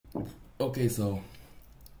Okay, so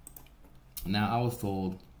now I was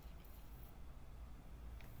told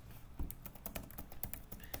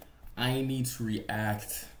I need to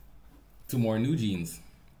react to more NewJeans.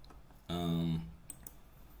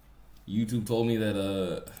 YouTube told me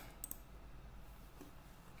that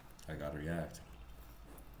I gotta react.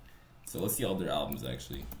 So let's see all their albums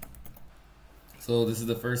actually. So this is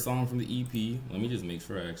the first song from the EP. Let me just make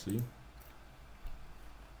sure actually.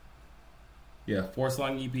 Yeah,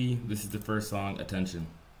 4-song EP. This is the first song, Attention.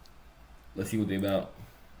 Let's see what they about.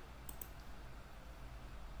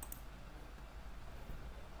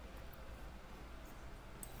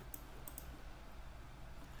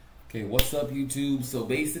 Okay, what's up YouTube? So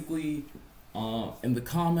basically, in the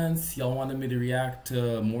comments, y'all wanted me to react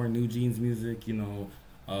to more NewJeans music, you know,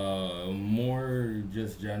 more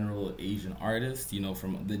just general Asian artists, you know,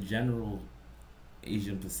 from the general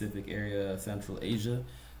Asian Pacific area, Central Asia.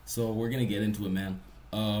 So we're gonna get into it, man.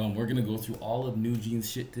 We're gonna go through all of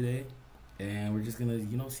NewJeans shit today, and we're just gonna,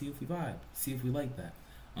 you know, see if we vibe, see if we like that.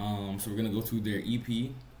 So we're gonna go through their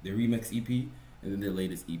EP, their remix EP, and then their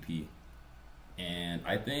latest EP. And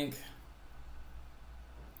I think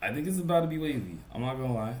it's about to be wavy. I'm not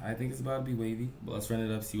gonna lie. I think it's about to be wavy. But let's run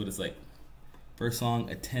it up, see what it's like. First song,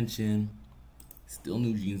 Attention. Still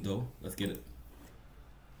NewJeans though. Let's get it.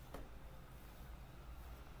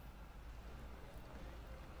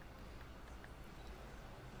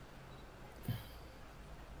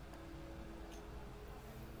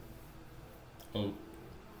 Oh,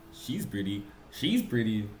 she's pretty. She's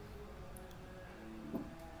pretty.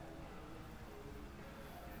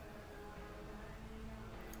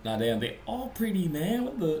 Nah, damn, they all pretty, man.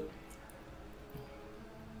 What the?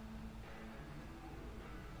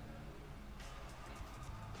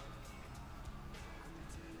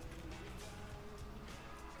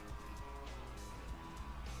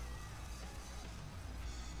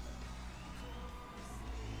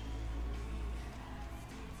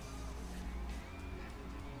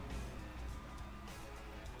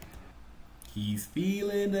 He's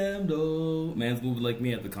feeling them though. Man's moving like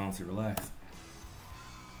me at the concert. Relax.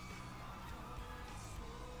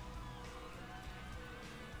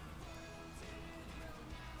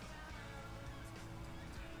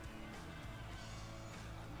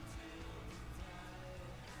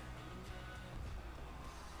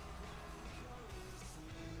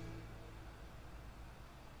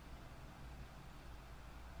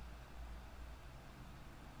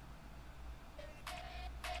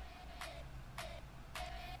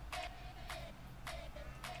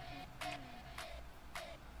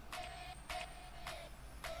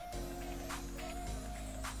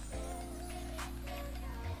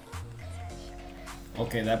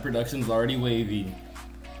 Okay, that production's already wavy.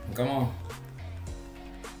 Come on.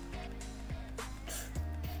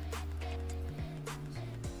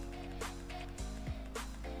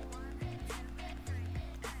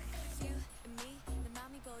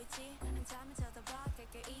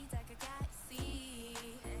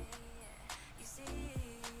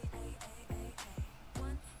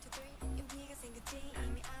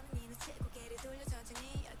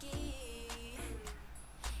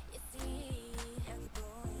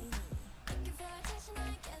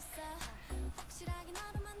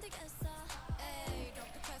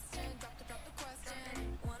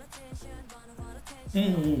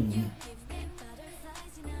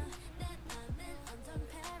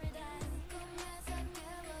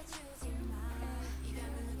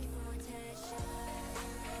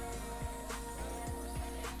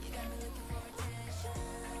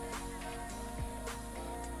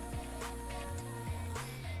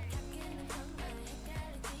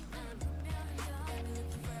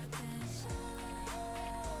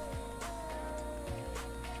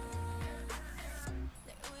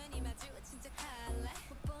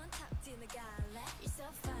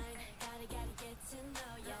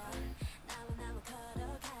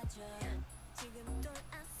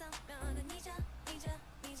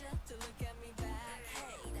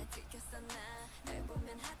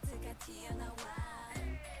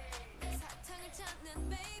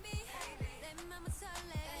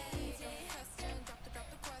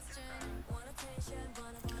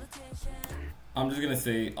 I'm just gonna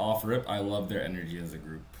say off rip, I love their energy as a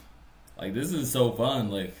group. Like, this is so fun.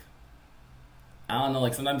 Like, I don't know,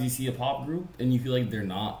 like sometimes you see a pop group and you feel like they're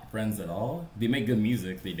not friends at all. They make good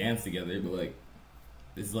music, they dance together, but like,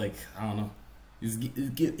 it's like, I don't know. It's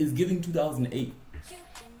giving 2008.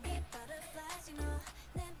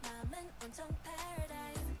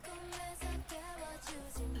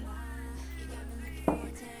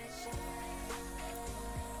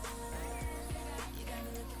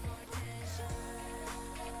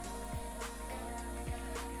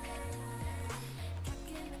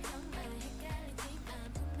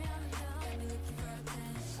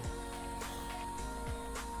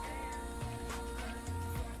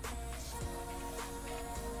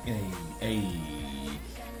 Hey, hey.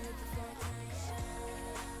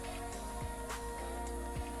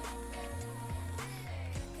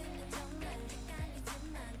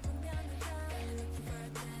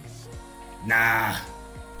 Nah.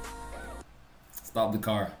 Stop the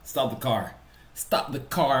car. Stop the car. Stop the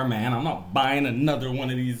car, man. I'm not buying another one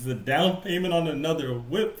of these. A down payment on another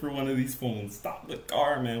whip for one of these phones. Stop the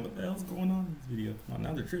car, man. What the hell's going on in this video? Come on,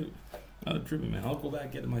 now they're tripping. Now they're tripping, man. I'll go back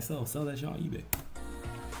and get it myself. Sell that shit on eBay.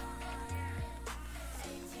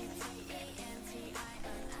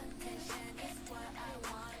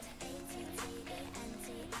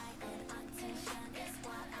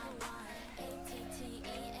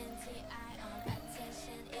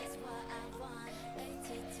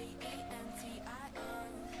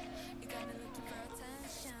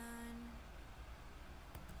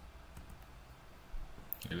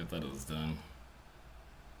 I thought it was done.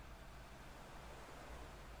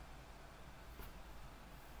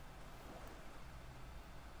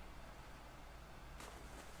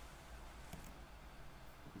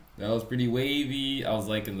 That was pretty wavy. I was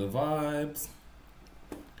liking the vibes.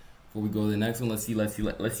 Before we go to the next one, let's see what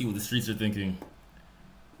the streets are thinking.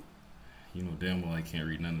 You know damn well I can't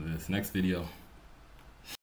read none of this. Next video.